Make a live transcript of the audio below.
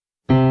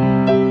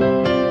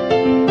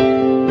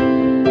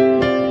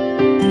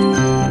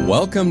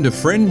Welcome to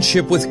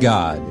Friendship with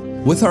God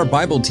with our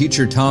Bible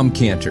teacher Tom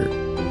Cantor.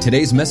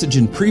 Today's message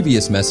and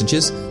previous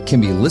messages can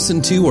be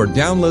listened to or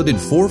downloaded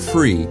for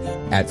free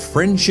at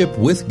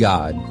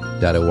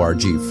friendshipwithgod.org,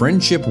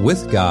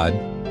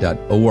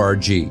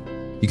 friendshipwithgod.org.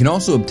 You can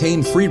also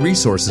obtain free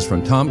resources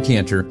from Tom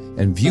Cantor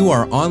and view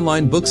our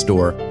online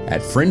bookstore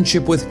at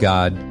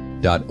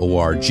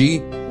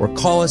friendshipwithgod.org or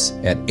call us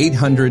at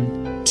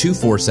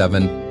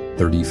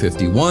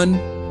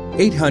 800-247-3051,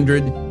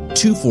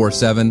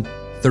 800-247-3051.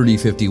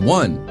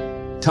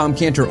 Tom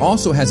Cantor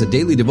also has a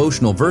daily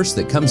devotional verse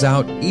that comes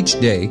out each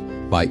day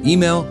by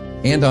email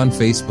and on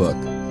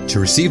Facebook. To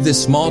receive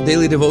this small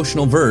daily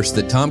devotional verse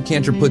that Tom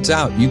Cantor puts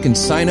out, you can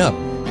sign up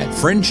at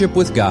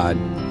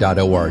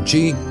friendshipwithgod.org,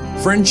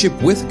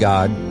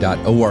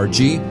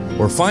 friendshipwithgod.org,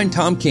 or find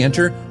Tom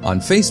Cantor on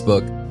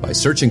Facebook by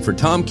searching for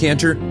Tom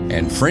Cantor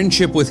and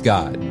Friendship with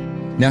God.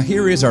 Now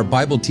here is our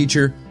Bible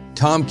teacher,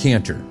 Tom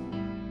Cantor.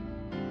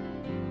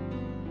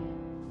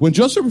 When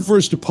Joseph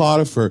refers to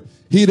Potiphar,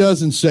 he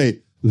doesn't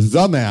say,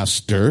 the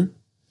master,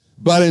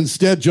 but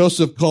instead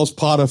Joseph calls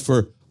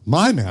Potiphar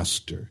my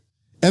master.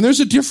 And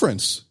there's a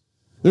difference.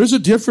 There's a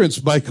difference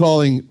by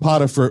calling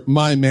Potiphar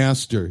my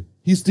master.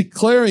 He's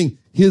declaring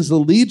his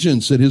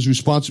allegiance and his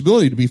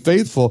responsibility to be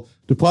faithful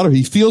to Potiphar.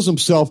 He feels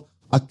himself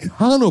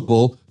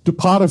accountable to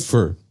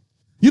Potiphar.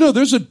 You know,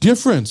 there's a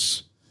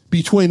difference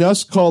between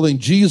us calling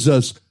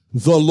Jesus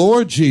the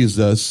Lord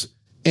Jesus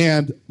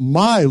and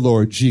my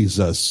Lord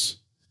Jesus.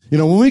 You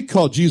know, when we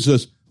call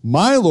Jesus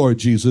my Lord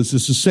Jesus,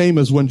 it's the same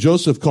as when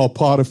Joseph called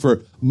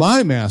Potiphar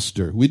my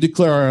master. We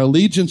declare our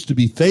allegiance to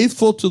be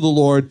faithful to the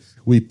Lord.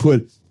 We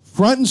put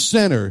front and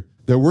center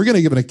that we're going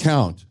to give an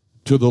account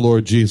to the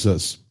Lord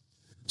Jesus.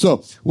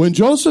 So when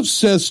Joseph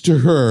says to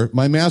her,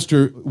 my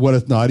master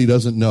wotteth not, he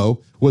doesn't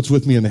know what's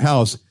with me in the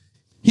house,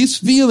 he's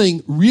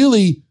feeling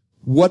really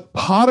what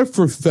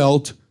Potiphar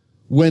felt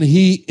when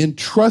he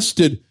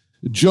entrusted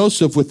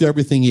Joseph with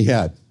everything he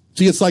had.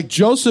 See, it's like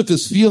Joseph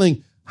is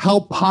feeling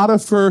how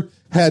Potiphar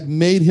had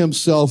made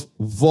himself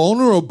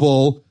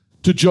vulnerable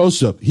to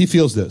Joseph. He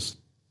feels this.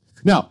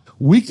 Now,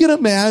 we can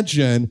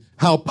imagine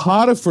how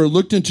Potiphar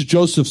looked into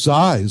Joseph's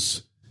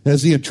eyes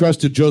as he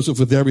entrusted Joseph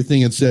with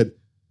everything and said,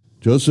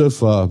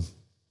 Joseph,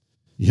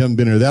 you haven't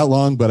been here that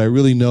long, but I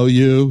really know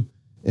you,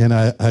 and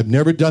I've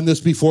never done this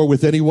before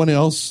with anyone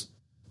else,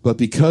 but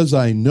because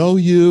I know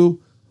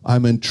you,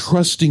 I'm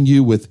entrusting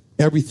you with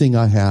everything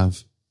I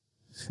have.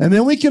 And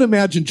then we can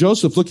imagine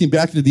Joseph looking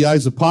back into the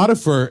eyes of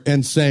Potiphar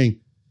and saying,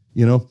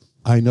 you know,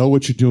 I know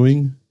what you're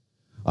doing.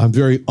 I'm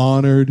very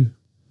honored.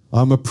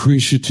 I'm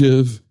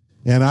appreciative,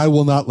 and I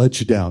will not let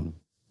you down.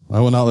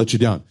 I will not let you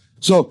down.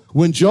 So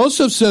when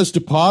Joseph says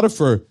about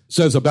Potiphar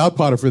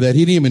that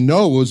he didn't even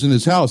know was in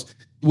his house,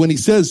 when he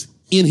says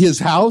in his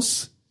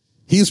house,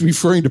 he's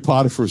referring to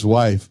Potiphar's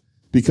wife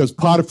because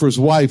Potiphar's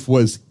wife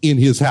was in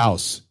his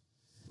house.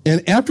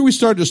 And after we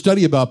started to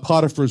study about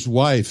Potiphar's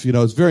wife, you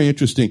know, it's very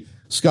interesting.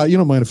 Scott, you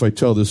don't mind if I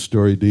tell this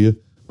story, do you,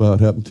 about what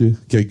happened to you?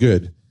 Okay,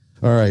 good.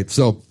 All right.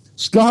 So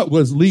Scott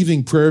was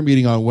leaving prayer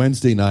meeting on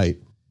Wednesday night,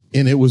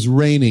 and it was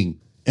raining,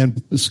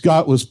 and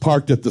Scott was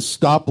parked at the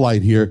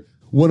stoplight here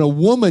when a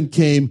woman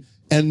came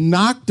and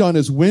knocked on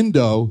his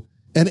window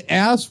and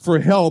asked for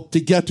help to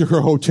get to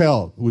her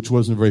hotel, which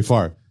wasn't very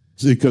far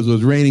because it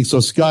was raining. So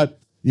Scott,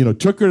 you know,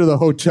 took her to the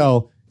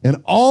hotel,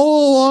 and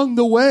all along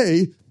the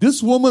way,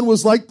 this woman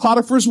was like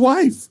Potiphar's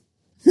wife.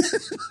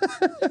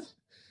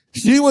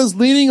 She was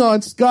leaning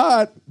on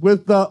Scott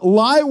with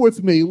lie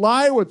with me,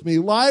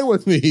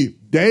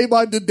 day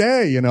by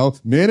day, you know,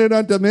 minute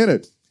unto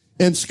minute.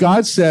 And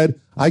Scott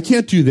said, I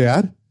can't do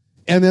that.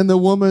 And then the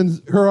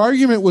woman, her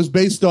argument was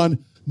based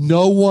on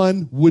no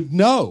one would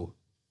know.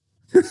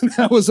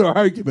 That was her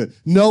argument.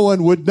 No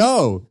one would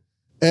know.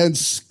 And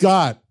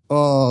Scott,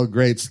 oh,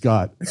 great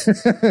Scott.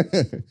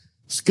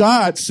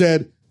 Scott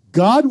said,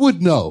 God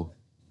would know.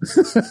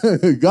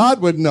 God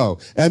would know.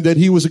 And that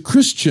he was a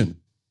Christian.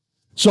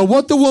 So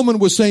what the woman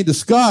was saying to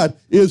Scott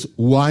is,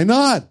 why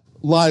not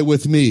lie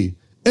with me?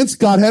 And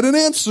Scott had an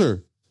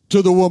answer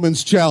to the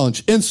woman's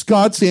challenge. And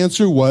Scott's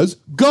answer was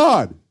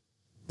God.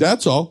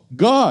 That's all,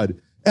 God.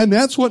 And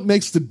that's what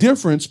makes the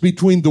difference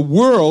between the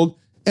world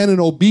and an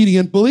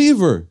obedient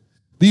believer.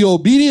 The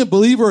obedient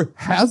believer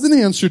has an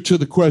answer to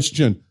the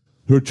question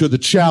or to the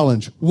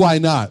challenge, why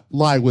not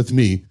lie with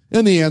me?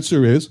 And the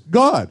answer is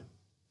God.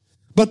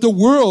 But the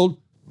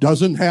world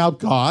doesn't have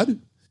God.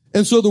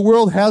 And so the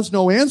world has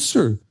no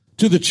answer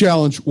to the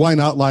challenge, why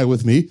not lie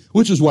with me?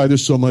 Which is why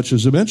there's so much,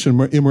 as I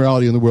mentioned,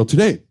 immorality in the world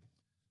today.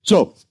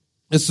 So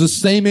it's the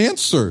same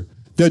answer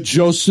that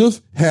Joseph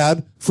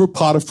had for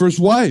Potiphar's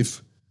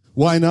wife.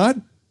 Why not?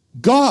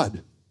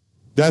 God.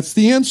 That's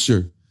the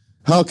answer.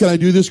 How can I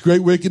do this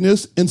great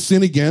wickedness and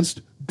sin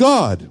against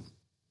God?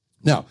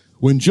 Now,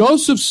 when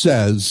Joseph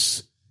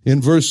says in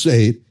verse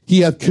 8, he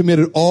hath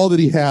committed all that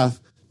he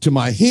hath to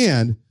my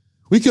hand,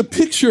 we can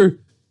picture,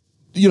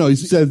 you know, he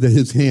said that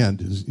his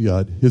hand,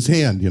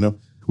 you know,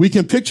 we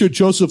can picture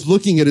Joseph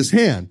looking at his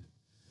hand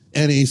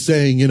and he's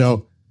saying, you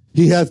know,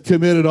 he hath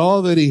committed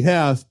all that he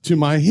hath to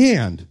my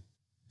hand.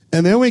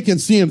 And then we can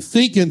see him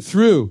thinking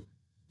through,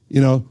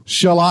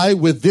 shall I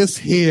with this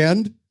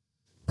hand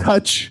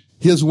touch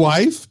his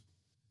wife?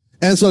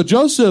 And so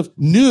Joseph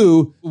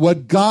knew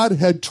what God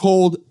had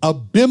told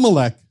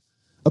Abimelech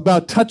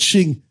about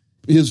touching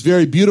his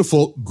very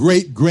beautiful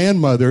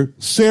great-grandmother,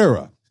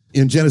 Sarah.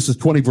 In Genesis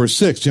 20, verse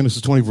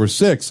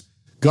 6,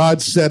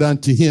 God said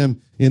unto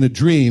him in a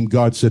dream,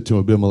 God said to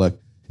Abimelech,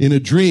 in a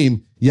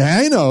dream, yea,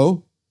 I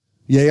know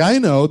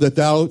that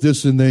thou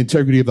didst in the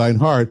integrity of thine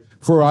heart,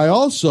 for I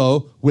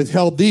also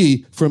withheld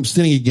thee from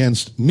sinning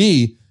against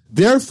me.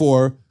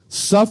 Therefore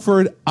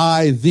suffered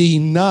I thee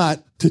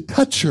not to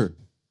touch her.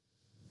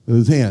 With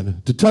his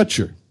hand, to touch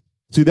her.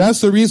 See,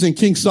 that's the reason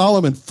King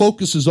Solomon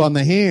focuses on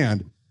the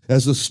hand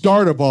as the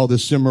start of all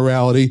this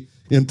immorality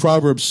in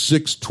Proverbs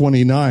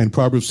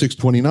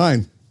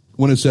 6:29,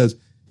 when it says,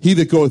 he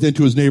that goeth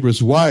into his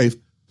neighbor's wife,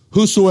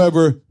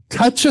 whosoever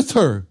toucheth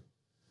her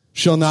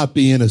shall not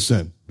be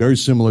innocent. Very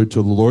similar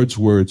to the Lord's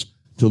words,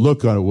 to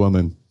look on a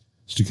woman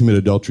is to commit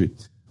adultery.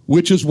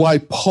 Which is why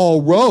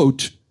Paul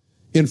wrote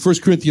in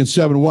 1 Corinthians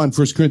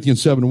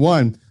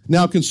 7:1,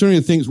 now concerning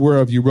the things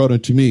whereof you wrote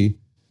unto me,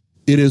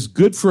 it is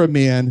good for a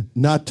man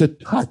not to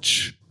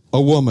touch a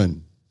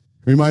woman.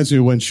 It reminds me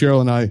of when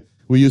Cheryl and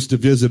we used to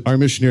visit our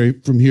missionary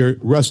from here,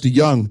 Rusty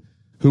Young,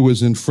 who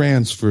was in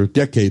France for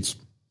decades.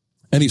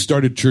 And he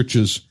started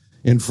churches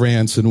in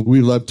France, and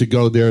we loved to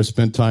go there,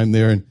 spend time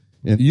there. And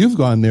you've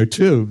gone there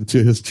too,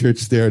 to his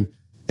church there.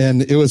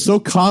 And it was so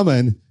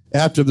common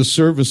after the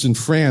service in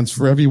France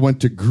for everyone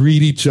to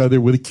greet each other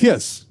with a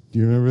kiss. Do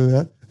you remember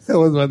that? That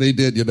was what they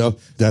did,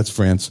 That's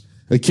France.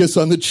 A kiss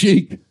on the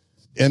cheek.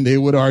 And they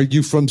would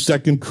argue from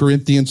 2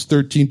 Corinthians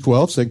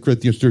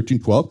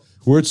 13:12,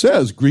 where it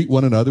says, greet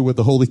one another with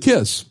a holy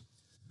kiss.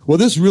 Well,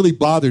 this really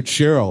bothered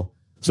Cheryl.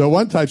 So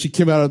one time she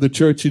came out of the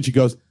church and she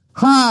goes,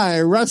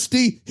 hi,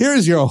 Rusty,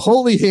 here's your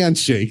holy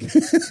handshake.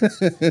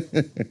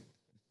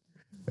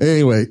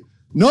 Anyway,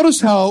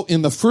 notice how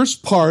in the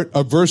first part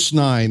of verse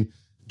 9,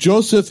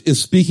 Joseph is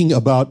speaking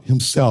about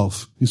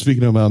himself. He's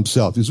speaking about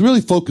himself. He's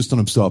really focused on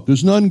himself.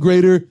 There's none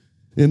greater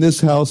in this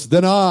house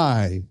than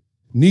I.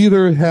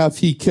 Neither hath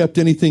he kept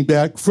anything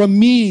back from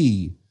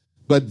me,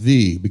 but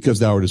thee, because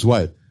thou art his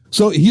wife.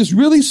 So he's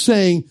really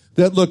saying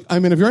that, look,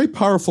 I'm in a very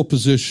powerful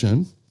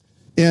position,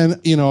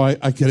 and,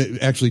 I could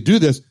actually do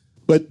this,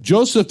 but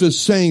Joseph is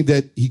saying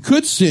that he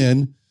could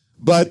sin,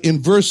 but in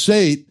verse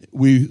 8,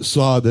 we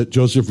saw that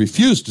Joseph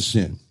refused to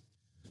sin.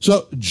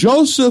 So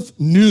Joseph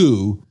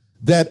knew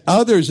that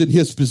others in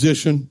his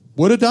position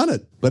would have done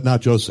it, but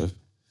not Joseph.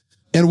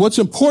 And what's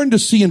important to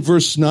see in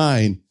verse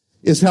 9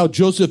 is how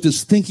Joseph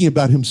is thinking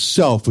about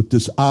himself with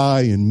this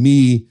I and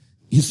me.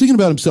 He's thinking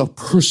about himself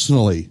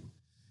personally.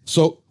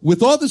 So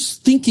with all this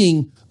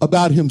thinking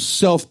about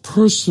himself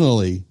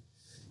personally,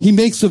 he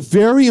makes a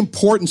very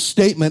important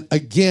statement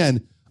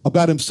again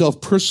about himself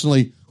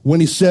personally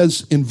when he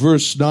says in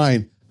verse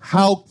 9,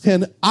 how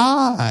can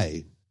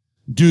I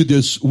do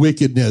this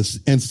wickedness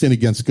and sin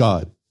against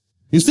God?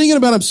 He's thinking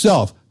about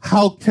himself.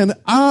 How can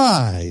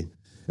I?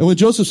 And when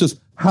Joseph says,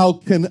 how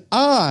can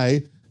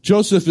I?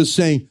 Joseph is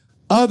saying,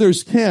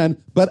 others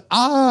can, but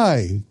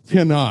I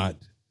cannot.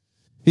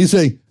 He's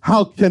saying,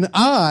 how can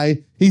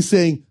I? He's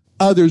saying,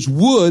 others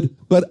would,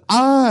 but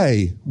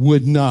I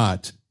would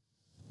not.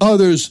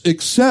 Others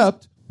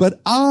accept, but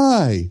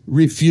I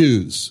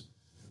refuse.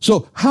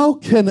 So how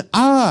can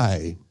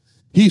I?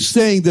 He's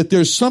saying that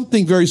there's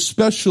something very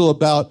special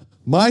about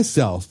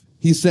myself.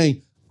 He's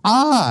saying,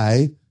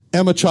 I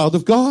am a child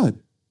of God.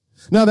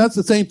 Now that's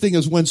the same thing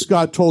as when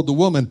Scott told the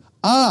woman,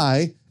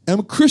 I am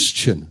a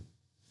Christian.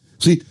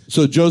 See,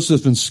 so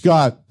Joseph and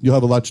Scott, you'll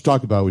have a lot to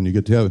talk about when you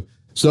get to heaven.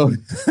 So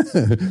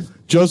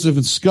Joseph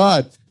and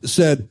Scott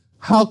said,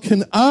 how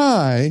can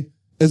I,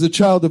 as a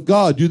child of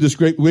God, do this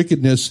great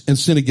wickedness and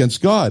sin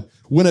against God?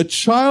 When a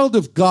child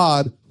of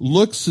God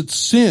looks at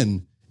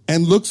sin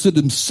and looks at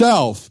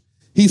himself,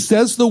 he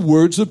says the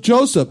words of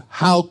Joseph,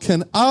 how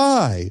can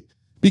I?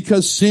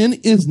 Because sin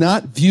is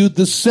not viewed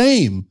the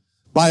same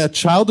by a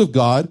child of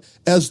God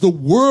as the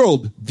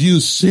world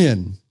views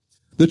sin.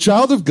 The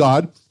child of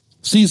God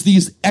sees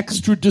these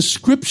extra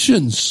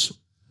descriptions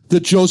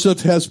that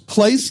Joseph has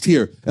placed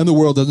here, and the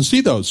world doesn't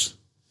see those.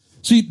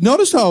 See,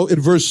 notice how in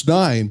verse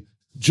 9,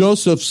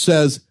 Joseph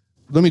says,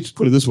 let me just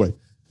put it this way.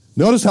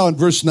 Notice how in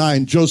verse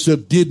 9,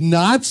 Joseph did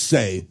not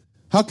say,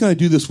 how can I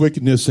do this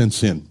wickedness and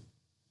sin?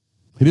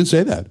 He didn't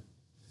say that.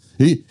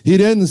 He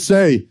didn't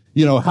say,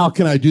 how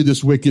can I do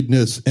this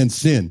wickedness and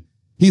sin?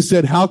 He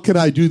said, how can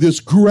I do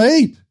this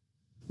great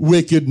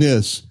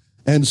wickedness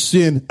and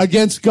sin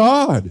against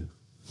God?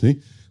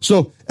 See?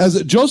 So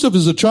as Joseph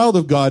is a child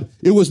of God,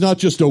 it was not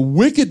just a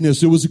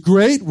wickedness, it was a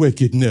great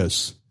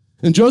wickedness.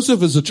 And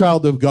Joseph is a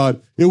child of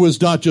God, it was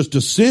not just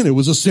a sin, it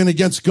was a sin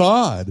against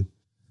God.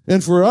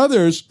 And for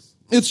others,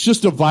 it's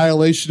just a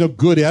violation of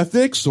good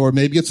ethics, or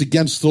maybe it's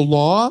against the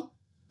law.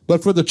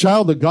 But for the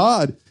child of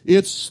God,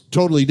 it's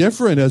totally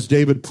different, as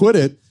David put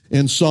it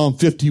in Psalm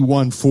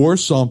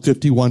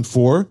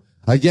 51:4,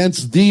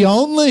 against thee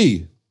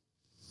only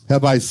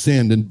have I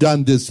sinned and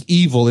done this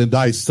evil in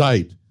thy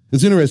sight.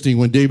 It's interesting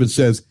when David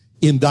says,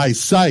 in thy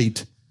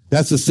sight,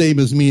 that's the same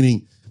as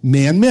meaning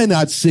Man may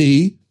not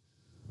see,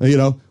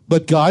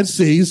 but God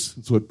sees.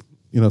 That's what,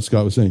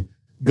 Scott was saying.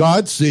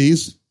 God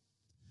sees.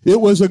 It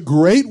was a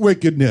great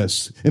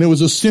wickedness, and it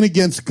was a sin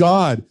against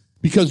God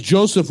because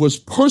Joseph was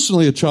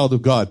personally a child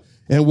of God.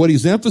 And what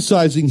he's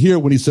emphasizing here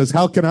when he says,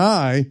 how can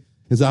I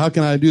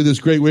do this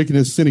great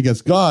wickedness, sin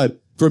against God?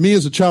 For me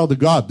as a child of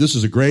God, this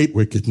is a great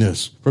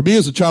wickedness. For me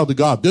as a child of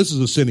God, this is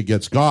a sin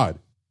against God.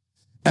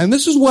 And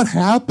this is what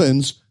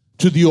happens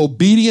to the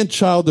obedient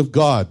child of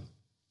God.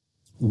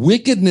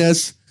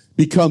 Wickedness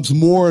becomes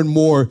more and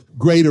more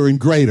greater and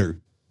greater.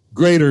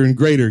 Greater and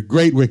greater,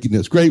 great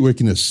wickedness.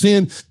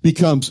 Sin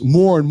becomes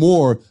more and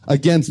more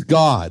against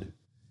God.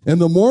 And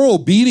the more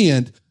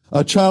obedient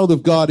a child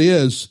of God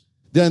is,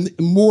 then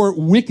more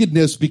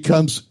wickedness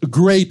becomes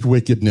great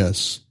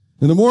wickedness.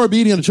 And the more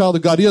obedient a child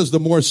of God is, the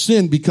more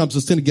sin becomes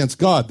a sin against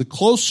God. The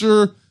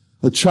closer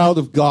a child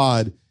of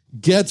God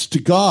gets to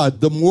God,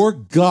 the more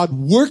God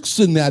works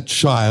in that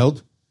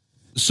child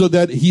so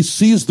that he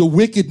sees the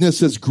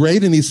wickedness as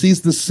great and he sees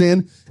the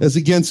sin as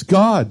against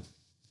God.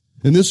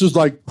 And this is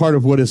like part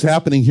of what is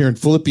happening here in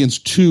Philippians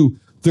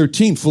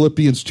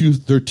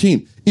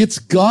 2:13. It's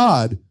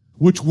God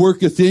which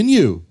worketh in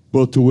you,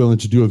 both to will and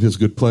to do of his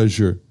good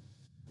pleasure.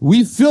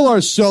 We fill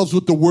ourselves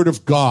with the word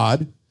of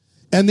God,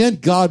 and then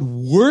God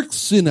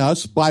works in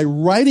us by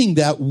writing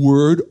that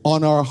word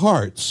on our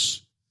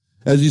hearts.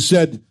 As he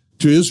said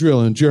to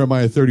Israel in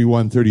Jeremiah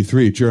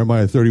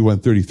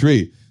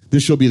 31:33,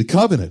 this shall be the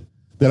covenant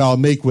that I'll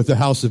make with the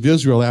house of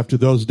Israel after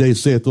those days,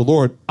 saith the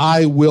Lord.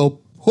 I will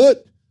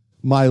put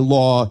my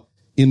law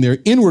in their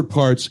inward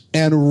parts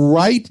and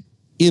write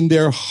in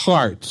their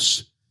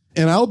hearts.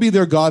 And I'll be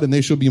their God and they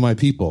shall be my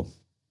people.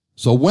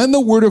 So when the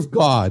word of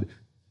God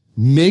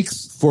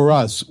makes for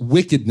us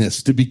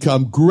wickedness to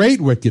become great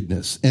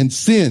wickedness and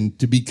sin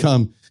to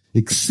become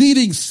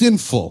exceeding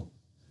sinful,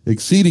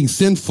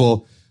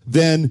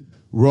 then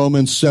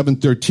Romans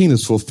 7:13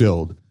 is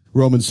fulfilled.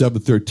 Romans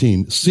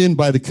 7:13, sin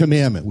by the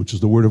commandment, which is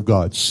the word of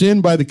God.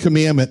 Sin by the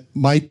commandment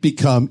might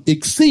become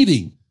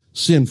exceeding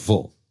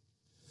sinful.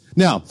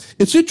 Now,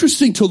 it's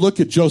interesting to look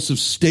at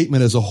Joseph's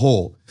statement as a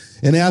whole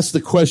and ask the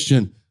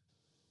question,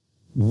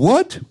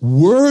 what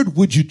word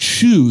would you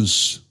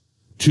choose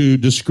to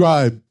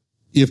describe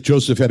if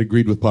Joseph had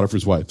agreed with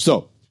Potiphar's wife?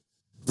 So,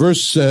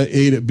 verse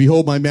 8,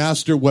 behold, my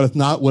master wotteth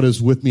not what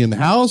is with me in the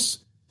house.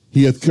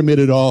 He hath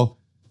committed all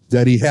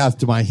that he hath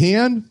to my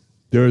hand.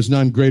 There is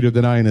none greater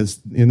than I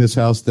in this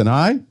house than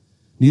I.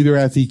 Neither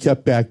hath he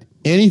kept back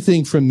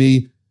anything from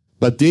me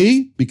but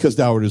thee, because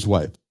thou art his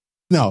wife.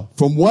 Now,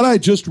 from what I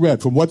just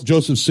read, from what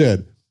Joseph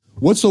said,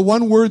 what's the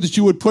one word that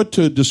you would put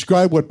to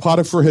describe what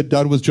Potiphar had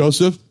done with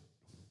Joseph?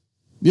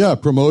 Yeah,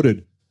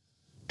 promoted.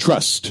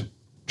 Trust.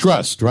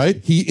 Trust,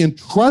 right? He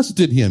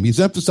entrusted him. He's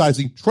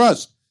emphasizing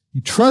trust.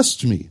 He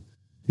trusts me.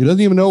 He doesn't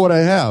even know what I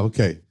have.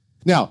 Okay.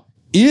 Now,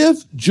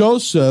 if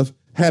Joseph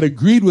had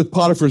agreed with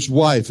Potiphar's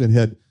wife and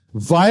had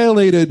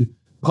violated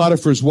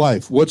Potiphar's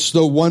wife, what's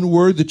the one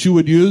word that you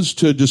would use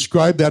to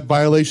describe that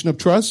violation of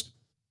trust?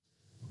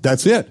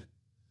 That's it.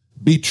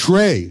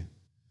 Betray.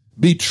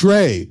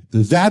 Betray.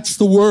 That's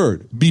the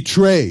word.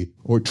 Betray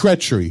or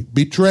treachery.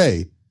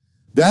 Betray.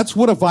 That's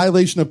what a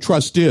violation of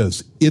trust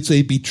is. It's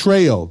a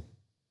betrayal.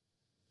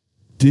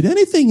 Did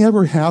anything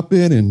ever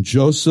happen in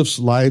Joseph's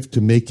life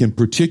to make him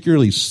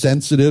particularly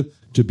sensitive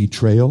to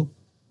betrayal?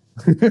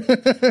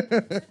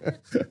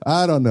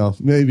 I don't know.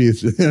 Maybe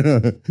it's...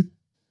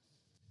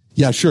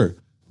 Yeah, sure.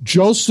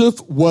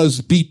 Joseph was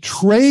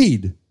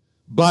betrayed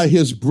by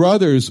his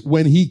brothers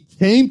when he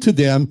came to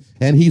them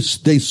and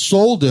they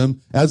sold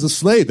him as a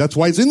slave. That's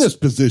why he's in this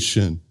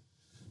position.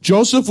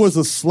 Joseph was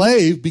a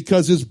slave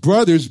because his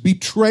brothers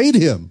betrayed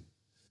him.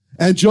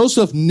 And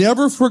Joseph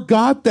never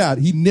forgot that.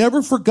 He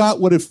never forgot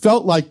what it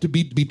felt like to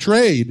be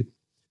betrayed.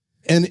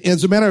 And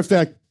as a matter of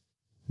fact,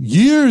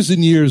 years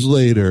and years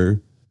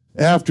later,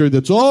 after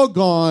that's all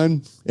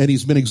gone and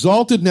he's been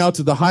exalted now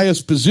to the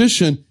highest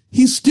position,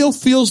 he still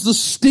feels the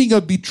sting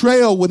of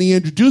betrayal when he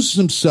introduces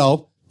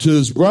himself to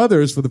his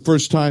brothers for the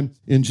first time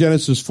in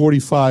Genesis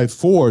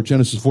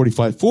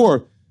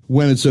 45:4,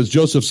 when it says,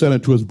 Joseph said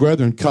unto his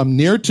brethren, come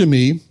near to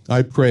me,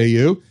 I pray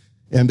you.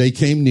 And they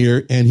came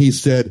near, and he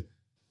said,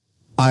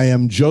 I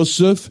am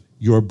Joseph,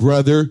 your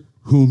brother,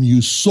 whom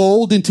you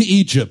sold into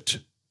Egypt.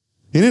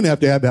 He didn't have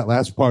to add that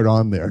last part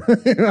on there.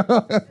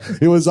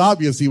 It was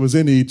obvious he was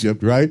in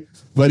Egypt, right?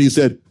 But he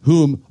said,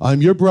 whom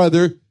I'm your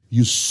brother,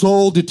 you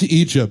sold into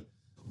Egypt.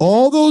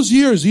 All those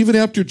years, even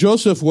after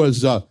Joseph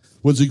was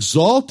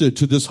exalted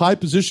to this high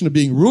position of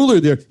being ruler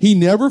there, he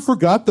never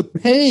forgot the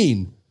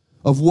pain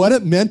of what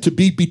it meant to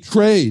be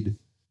betrayed.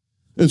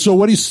 And so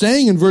what he's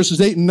saying in verses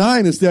 8 and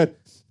 9 is that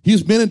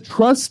he's been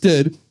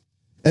entrusted,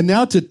 and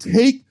now to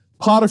take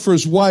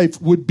Potiphar's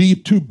wife would be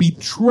to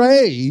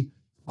betray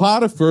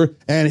Potiphar,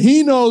 and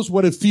he knows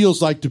what it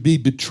feels like to be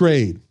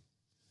betrayed.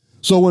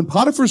 So when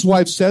Potiphar's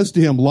wife says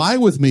to him, lie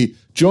with me,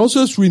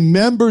 Joseph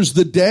remembers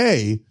the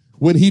day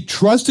when he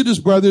trusted his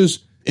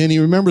brothers, and he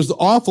remembers the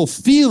awful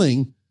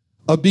feeling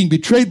of being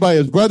betrayed by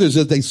his brothers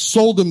as they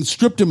sold him,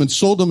 stripped him, and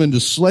sold him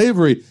into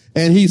slavery.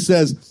 And he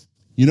says,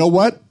 You know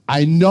what?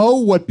 I know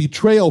what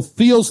betrayal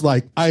feels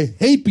like. I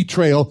hate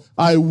betrayal.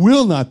 I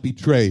will not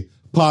betray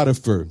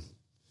Potiphar.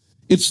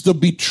 It's the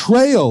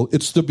betrayal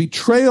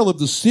of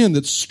the sin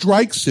that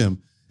strikes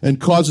him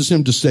and causes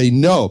him to say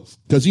no,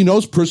 because he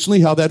knows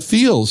personally how that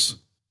feels.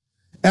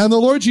 And the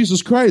Lord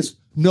Jesus Christ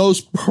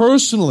knows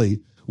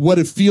personally what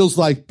it feels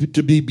like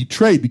to be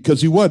betrayed,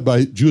 because he was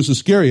by Judas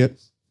Iscariot.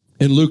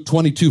 In Luke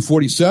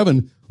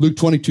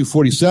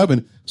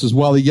 22:47 says,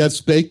 while he yet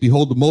spake,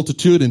 behold the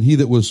multitude, and he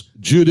that was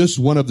Judas,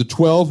 one of the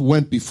 12,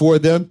 went before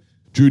them,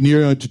 drew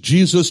near unto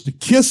Jesus to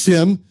kiss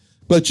him.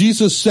 But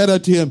Jesus said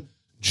unto him,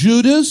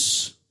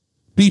 Judas,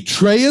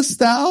 betrayest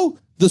thou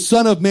the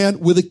Son of Man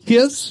with a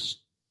kiss?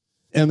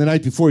 And the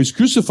night before he's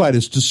crucified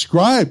is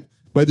described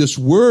by this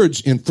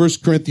words in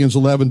 1 Corinthians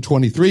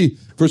 11:23.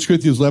 1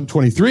 Corinthians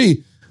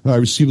 11:23, I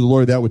received of the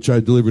Lord that which I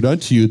delivered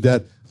unto you,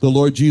 that the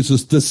Lord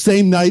Jesus, the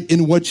same night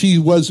in which he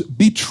was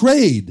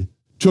betrayed,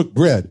 took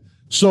bread.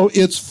 So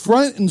it's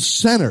front and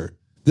center,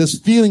 this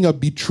feeling of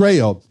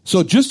betrayal.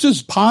 So just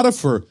as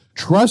Potiphar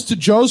trusted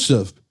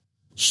Joseph,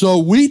 so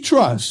we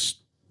trust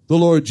the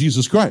Lord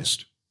Jesus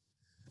Christ.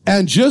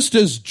 And just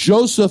as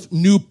Joseph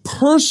knew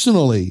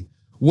personally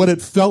what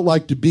it felt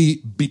like to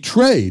be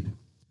betrayed,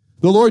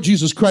 the Lord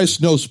Jesus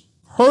Christ knows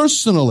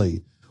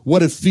personally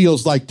what it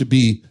feels like to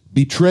be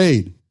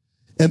betrayed.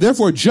 And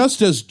therefore,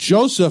 just as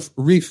Joseph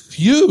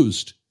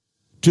refused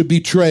to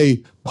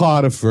betray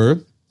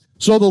Potiphar,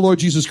 so the Lord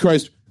Jesus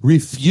Christ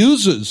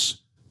refuses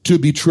to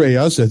betray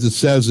us, as it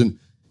says in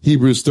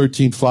Hebrews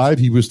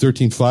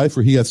 13:5,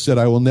 for he hath said,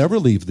 I will never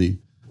leave thee,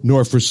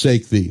 nor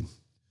forsake thee.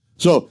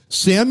 So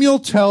Samuel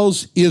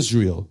tells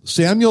Israel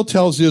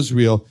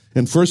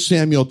in 1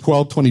 Samuel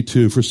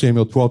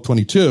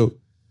 12:22,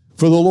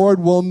 for the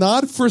Lord will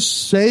not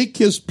forsake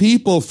his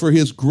people for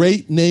his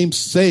great name's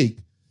sake,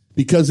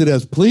 because it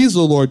has pleased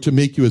the Lord to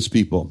make you his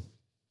people.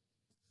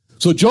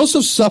 So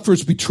Joseph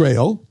suffers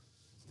betrayal,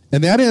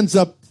 and that ends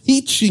up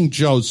teaching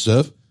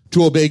Joseph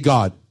to obey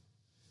God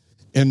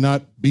and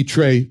not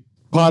betray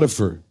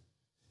Potiphar.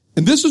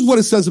 And this is what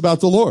it says about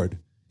the Lord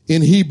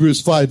in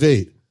Hebrews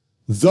 5:8.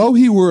 Though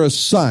he were a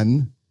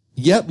son,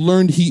 yet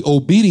learned he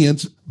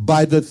obedience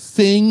by the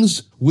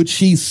things which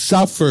he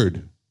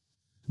suffered.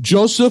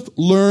 Joseph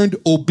learned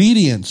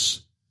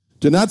obedience,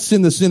 to not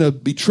sin the sin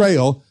of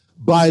betrayal,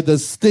 by the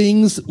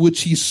things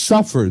which he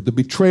suffered, the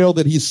betrayal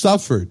that he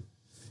suffered.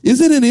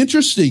 Isn't it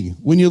interesting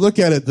when you look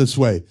at it this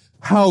way,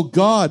 how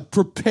God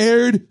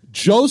prepared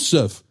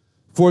Joseph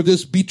for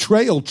this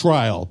betrayal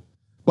trial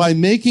by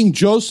making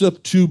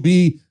Joseph to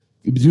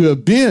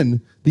have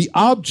been the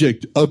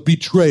object of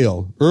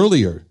betrayal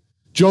earlier.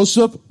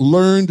 Joseph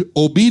learned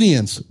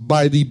obedience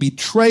by the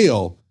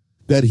betrayal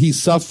that he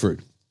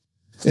suffered.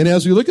 And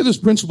as we look at this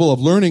principle of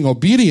learning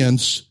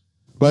obedience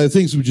by the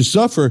things which you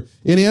suffer,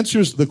 it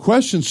answers the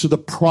questions to the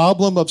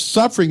problem of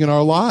suffering in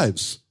our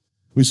lives.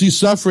 We see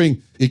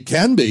suffering, it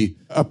can be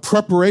a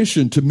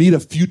preparation to meet a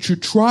future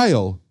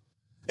trial.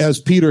 As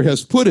Peter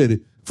has put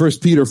it,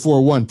 1 Peter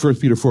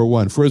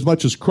 4:1, for as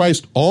much as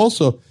Christ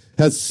also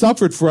has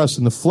suffered for us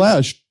in the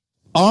flesh,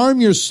 arm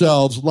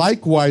yourselves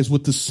likewise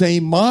with the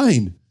same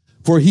mind.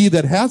 For he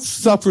that hath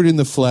suffered in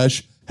the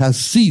flesh has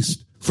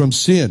ceased from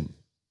sin.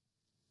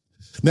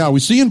 Now,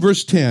 we see in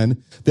verse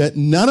 10 that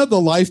none of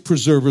the life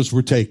preservers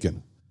were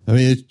taken. I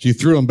mean, she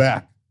threw them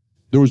back.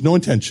 There was no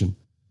intention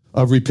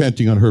of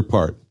repenting on her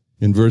part.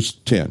 In verse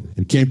 10,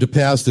 it came to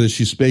pass that as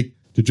she spake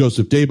to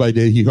Joseph day by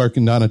day, he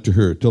hearkened not unto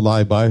her to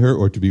lie by her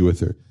or to be with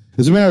her.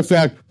 As a matter of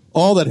fact,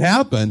 all that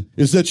happened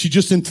is that she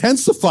just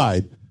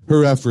intensified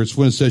her efforts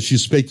when it says she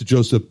spake to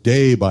Joseph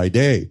day by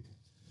day.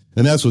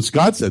 And that's what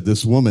Scott said.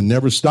 This woman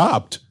never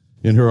stopped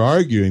in her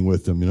arguing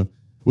with him, It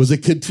was a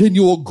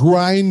continual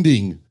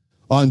grinding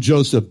on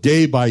Joseph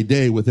day by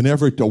day with an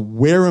effort to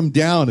wear him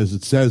down, as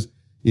it says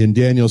in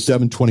Daniel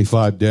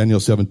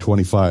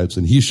 7:25,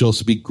 and he shall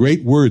speak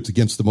great words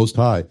against the Most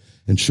High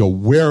and shall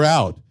wear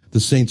out the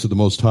saints of the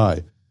Most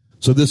High.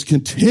 So this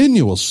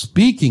continual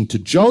speaking to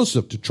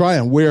Joseph to try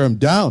and wear him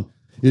down,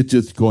 it's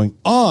just going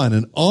on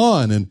and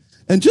on.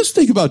 And just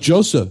think about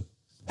Joseph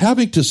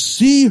having to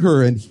see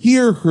her and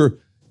hear her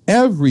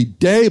every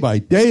day by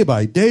day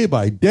by day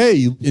by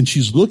day. And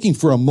she's looking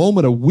for a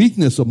moment of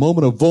weakness, a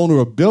moment of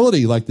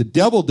vulnerability like the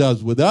devil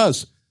does with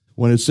us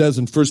when it says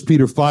in 1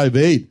 Peter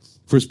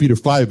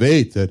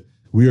 5:8 that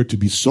we are to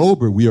be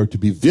sober, we are to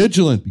be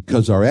vigilant,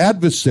 because our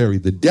adversary,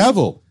 the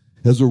devil,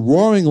 as a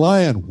roaring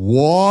lion,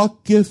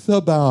 walketh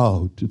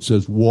about. It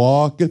says,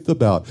 walketh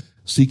about,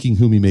 seeking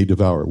whom he may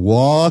devour.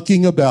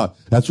 Walking about.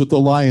 That's what the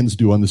lions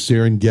do on the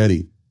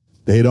Serengeti.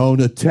 They don't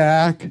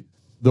attack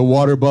the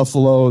water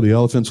buffalo, the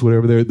elephants,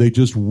 whatever. They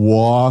just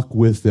walk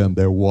with them.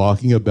 They're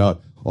walking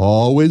about,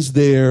 always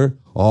there,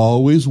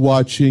 always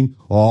watching,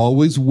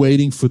 always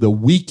waiting for the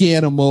weak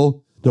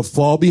animal to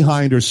fall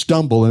behind or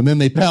stumble, and then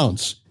they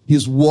pounce.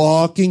 He's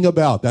walking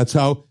about. That's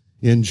how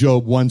in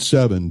Job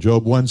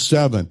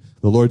 1:7,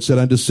 the Lord said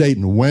unto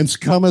Satan, whence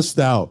comest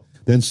thou?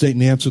 Then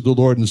Satan answered the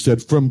Lord and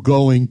said, from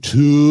going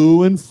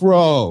to and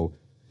fro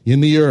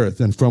in the earth,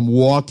 and from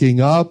walking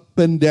up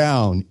and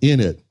down in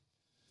it.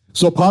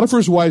 So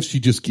Potiphar's wife, she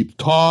just keeps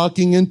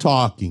talking and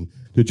talking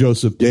to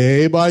Joseph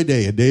day by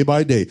day and day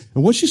by day.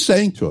 And what's she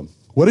saying to him?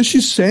 What is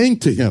she saying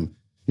to him?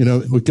 You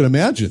know, we can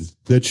imagine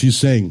that she's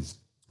saying,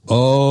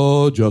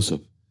 "Oh,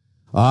 Joseph,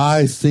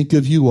 I think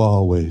of you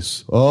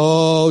always.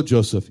 Oh,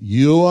 Joseph,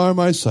 you are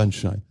my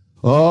sunshine.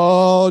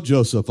 Oh,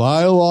 Joseph,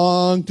 I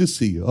long to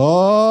see you.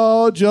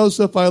 Oh,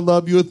 Joseph, I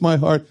love you with my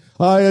heart.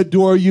 I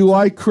adore you.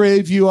 I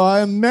crave you.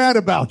 I am mad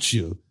about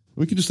you."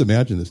 We can just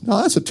imagine this.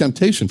 Now, that's a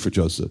temptation for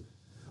Joseph.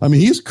 I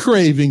mean, he's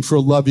craving for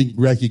loving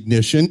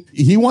recognition.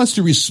 He wants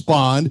to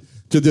respond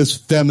to this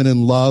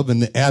feminine love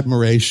and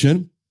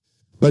admiration.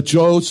 But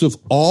Joseph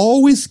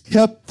always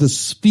kept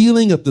this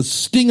feeling of the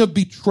sting of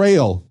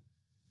betrayal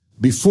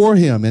before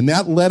him, and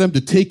that led him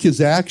to take his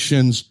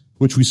actions,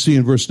 which we see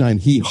in verse 9.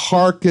 He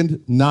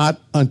hearkened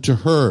not unto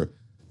her,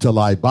 to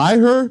lie by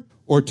her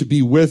or to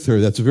be with her.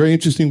 That's a very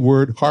interesting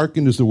word.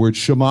 Hearken is the word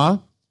Shema,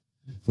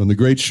 from the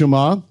great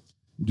Shema.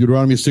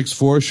 Deuteronomy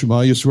 6:4,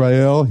 Shema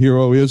Yisrael, Hear,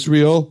 O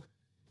Israel.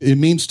 It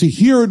means to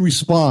hear and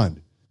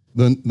respond.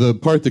 The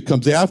part that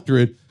comes after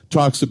it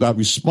talks about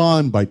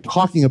respond by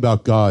talking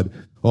about God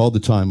all the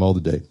time, all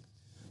the day.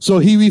 So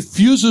he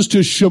refuses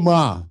to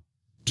Shema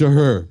to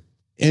her,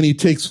 and he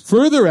takes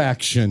further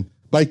action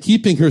by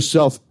keeping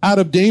herself out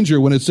of danger.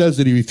 When it says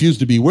that he refused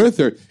to be with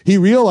her, he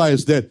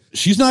realized that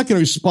she's not going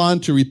to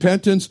respond to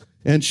repentance,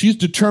 and she's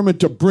determined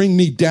to bring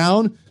me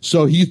down,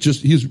 so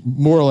he's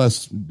more or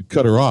less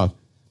cut her off.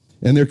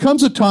 And there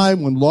comes a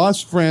time when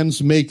lost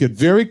friends make it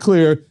very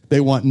clear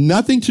they want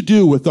nothing to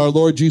do with our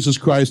Lord Jesus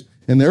Christ,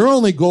 and their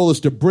only goal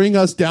is to bring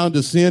us down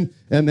to sin,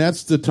 and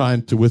that's the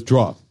time to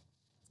withdraw.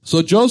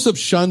 So Joseph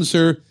shuns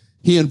her.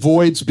 He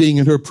avoids being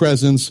in her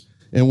presence.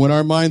 And when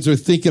our minds are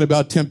thinking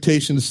about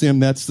temptation to sin,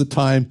 that's the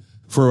time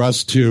for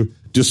us to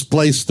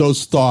displace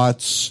those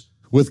thoughts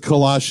with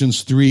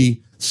Colossians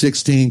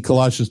 3:16.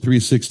 Colossians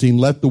 3:16,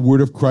 let the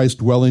word of Christ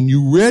dwell in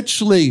you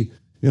richly,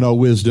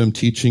 wisdom,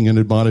 teaching and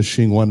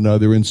admonishing one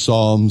another in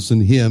psalms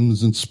and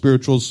hymns and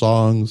spiritual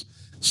songs,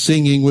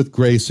 singing with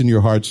grace in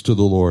your hearts to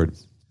the Lord.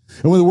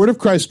 And when the word of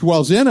Christ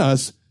dwells in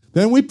us,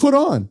 then we put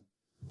on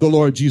the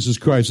Lord Jesus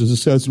Christ, as it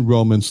says in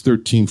Romans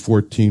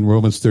 13:14.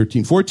 Romans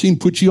 13:14,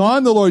 put ye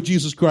on the Lord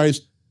Jesus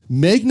Christ,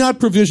 make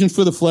not provision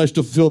for the flesh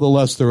to fulfill the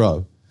lust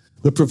thereof.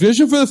 The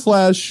provision for the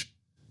flesh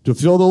to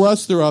fulfill the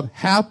lust thereof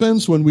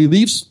happens when we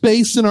leave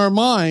space in our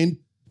mind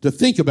to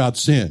think about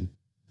sin.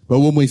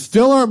 But when we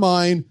fill our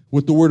mind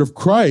with the word of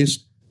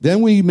Christ,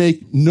 then we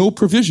make no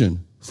provision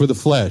for the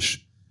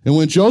flesh. And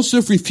when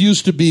Joseph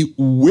refused to be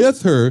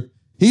with her,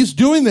 he's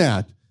doing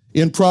that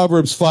in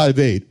Proverbs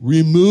 5:8.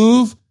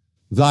 Remove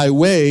thy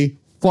way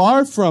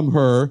far from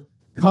her,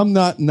 come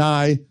not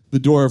nigh the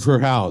door of her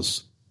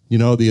house.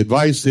 The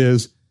advice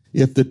is,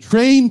 if the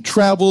train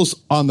travels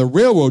on the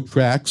railroad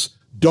tracks,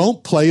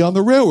 don't play on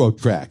the railroad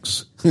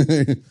tracks.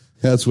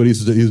 That's what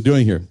he's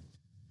doing here.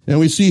 And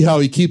we see how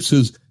he keeps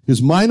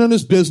his mind on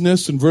his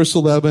business. In verse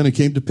 11, it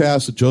came to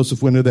pass that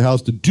Joseph went into the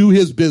house to do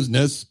his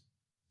business.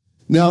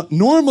 Now,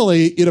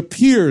 normally it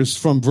appears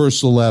from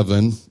verse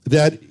 11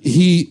 that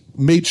he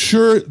made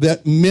sure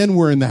that men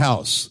were in the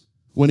house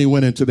when he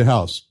went into the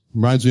house.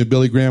 Reminds me of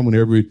Billy Graham.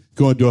 Whenever he'd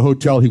go into a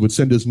hotel, he would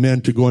send his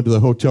men to go into the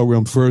hotel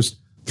room first,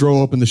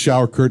 throw open the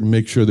shower curtain,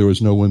 make sure there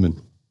was no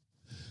women.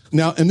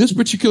 Now, in this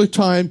particular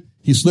time,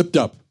 he slipped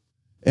up,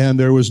 and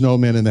there was no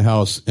men in the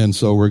house. And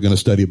so we're going to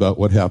study about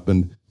what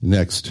happened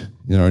next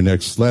in our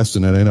next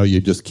lesson. And I know you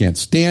just can't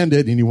stand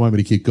it, and you want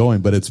me to keep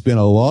going, but it's been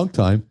a long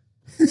time.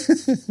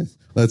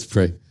 Let's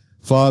pray.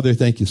 Father,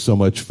 thank you so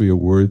much for your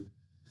word.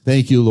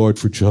 Thank you, Lord,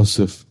 for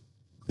Joseph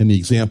and the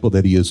example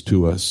that he is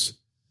to us.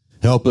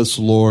 Help us,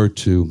 Lord,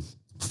 to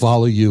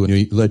follow you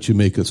and let you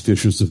make us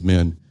fishers of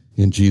men.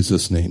 In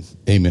Jesus' name,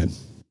 amen.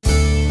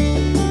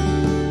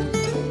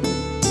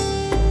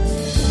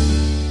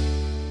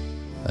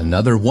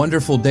 Another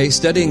wonderful day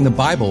studying the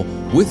Bible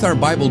with our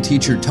Bible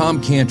teacher,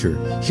 Tom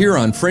Cantor, here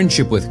on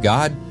Friendship with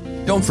God.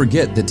 Don't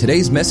forget that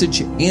today's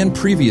message and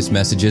previous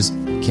messages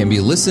can be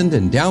listened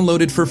and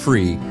downloaded for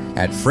free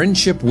at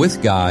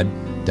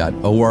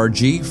friendshipwithgod.org,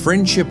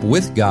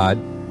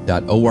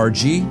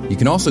 friendshipwithgod.org. You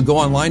can also go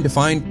online to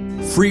find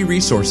free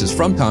resources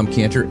from Tom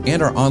Cantor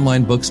and our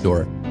online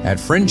bookstore at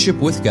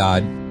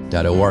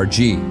friendshipwithgod.org.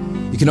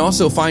 You can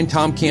also find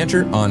Tom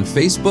Cantor on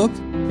Facebook,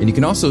 and you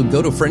can also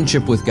go to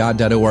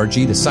friendshipwithgod.org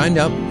to sign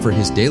up for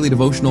his daily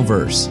devotional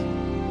verse.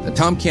 Now,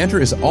 Tom Cantor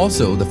is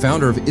also the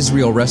founder of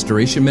Israel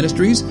Restoration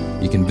Ministries.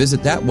 You can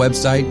visit that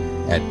website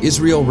at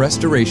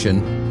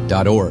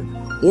israelrestoration.org.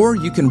 Or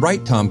you can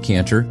write Tom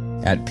Cantor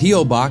at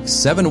P.O. Box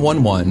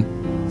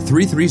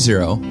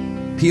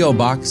 711-330, P.O.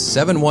 Box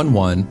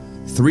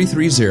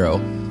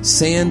 711-330,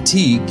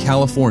 Santee,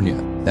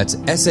 California. That's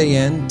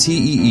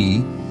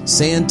Santee,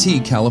 Santee,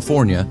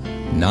 California,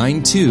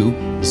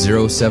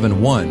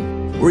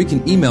 92071. Or you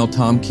can email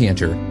Tom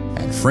Cantor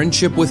at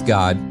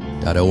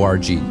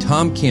friendshipwithgod.org.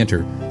 Tom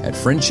Cantor at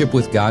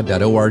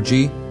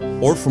friendshipwithgod.org.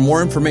 Or for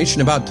more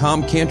information about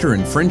Tom Cantor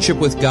and Friendship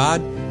with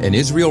God and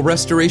Israel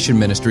Restoration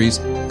Ministries,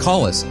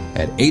 call us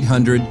at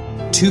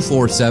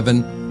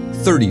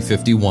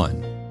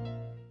 800-247-3051.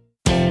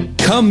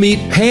 Come meet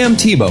Pam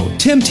Tebow,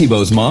 Tim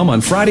Tebow's mom,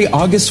 on Friday,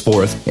 August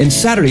 4th and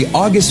Saturday,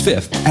 August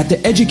 5th at the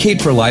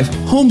Educate for Life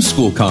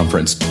Homeschool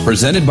Conference,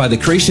 presented by the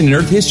Creation and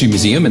Earth History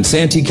Museum in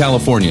Santee,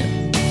 California.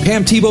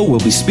 Pam Tebow will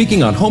be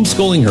speaking on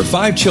homeschooling her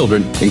 5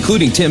 children,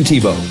 including Tim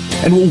Tebow,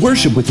 and will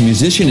worship with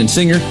musician and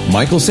singer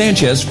Michael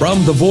Sanchez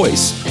from The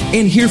Voice,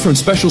 and hear from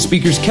special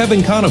speakers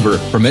Kevin Conover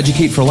from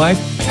Educate for Life,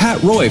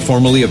 Pat Roy,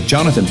 formerly of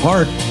Jonathan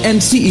Park, and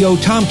CEO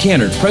Tom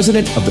Cantor,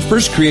 president of the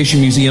First Creation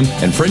Museum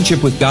and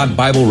Friendship with God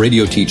Bible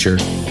radio teacher.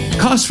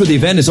 Cost for the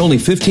event is only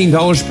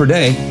 $15 per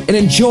day, and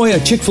enjoy a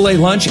Chick-fil-A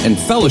lunch and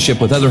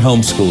fellowship with other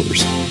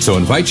homeschoolers. So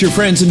invite your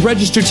friends and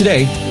register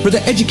today for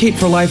the Educate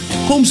for Life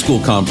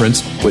Homeschool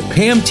Conference with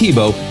Pam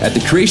Tebow at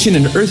the Creation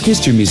and Earth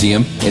History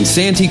Museum in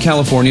Santee,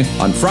 California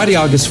on Friday,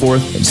 August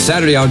 4th and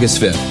Saturday, August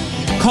 5th.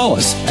 Call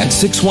us at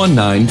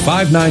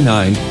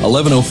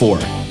 619-599-1104,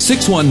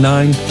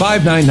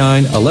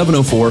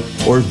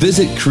 619-599-1104, or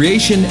visit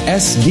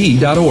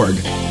creationsd.org.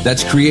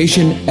 That's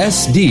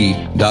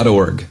creationsd.org.